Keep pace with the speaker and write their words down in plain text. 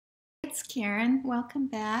it's Karen. Welcome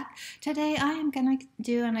back. Today I am going to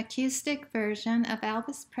do an acoustic version of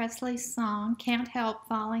Elvis Presley's song, Can't Help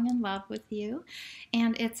Falling in Love with You.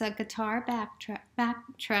 And it's a guitar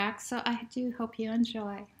backtrack, so I do hope you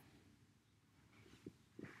enjoy.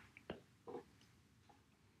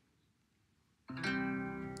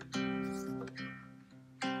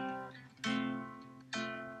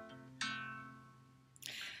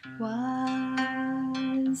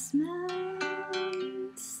 Wise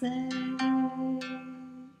men say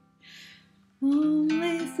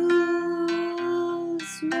only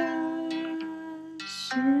fools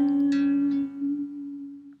rush in,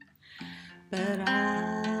 but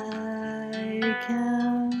I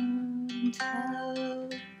can't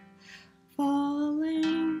help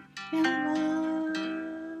falling in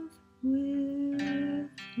love with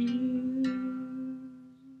you.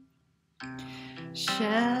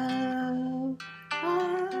 Shall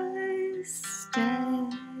I stay?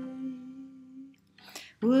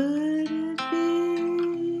 Would it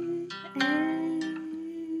be a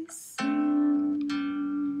sin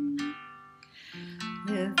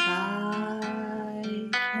if I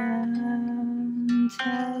can't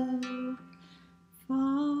help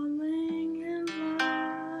falling in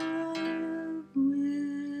love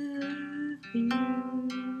with you?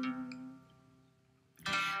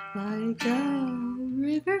 Like a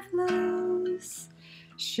river flows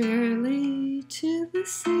surely to the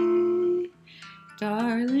sea,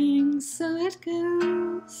 darling, so it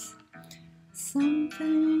goes. Some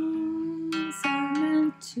things are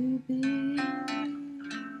meant to be.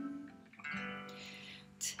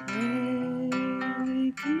 Take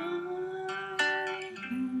my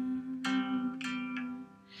hand,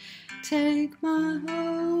 take my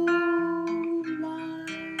whole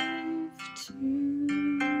life too,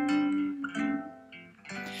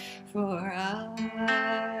 for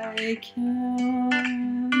I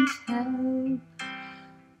can't help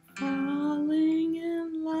falling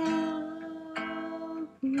in love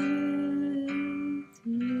with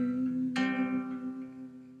you.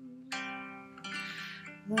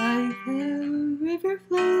 Like the river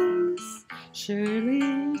flows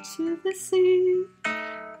surely to the sea,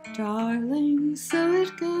 darling, so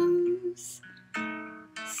it goes.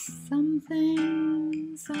 Some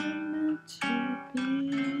things are meant to be.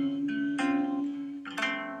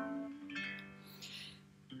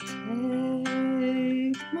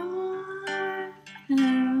 Take my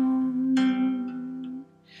hand,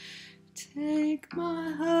 take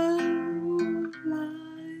my whole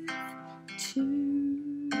life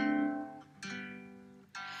too,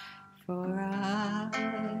 for I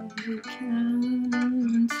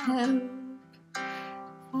can't help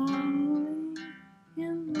falling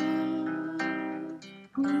in love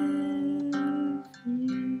with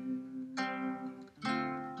you,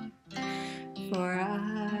 for I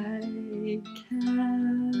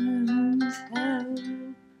can't help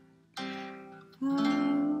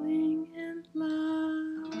falling in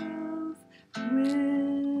love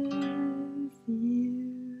with you.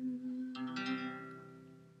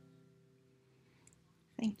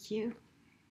 Thank you.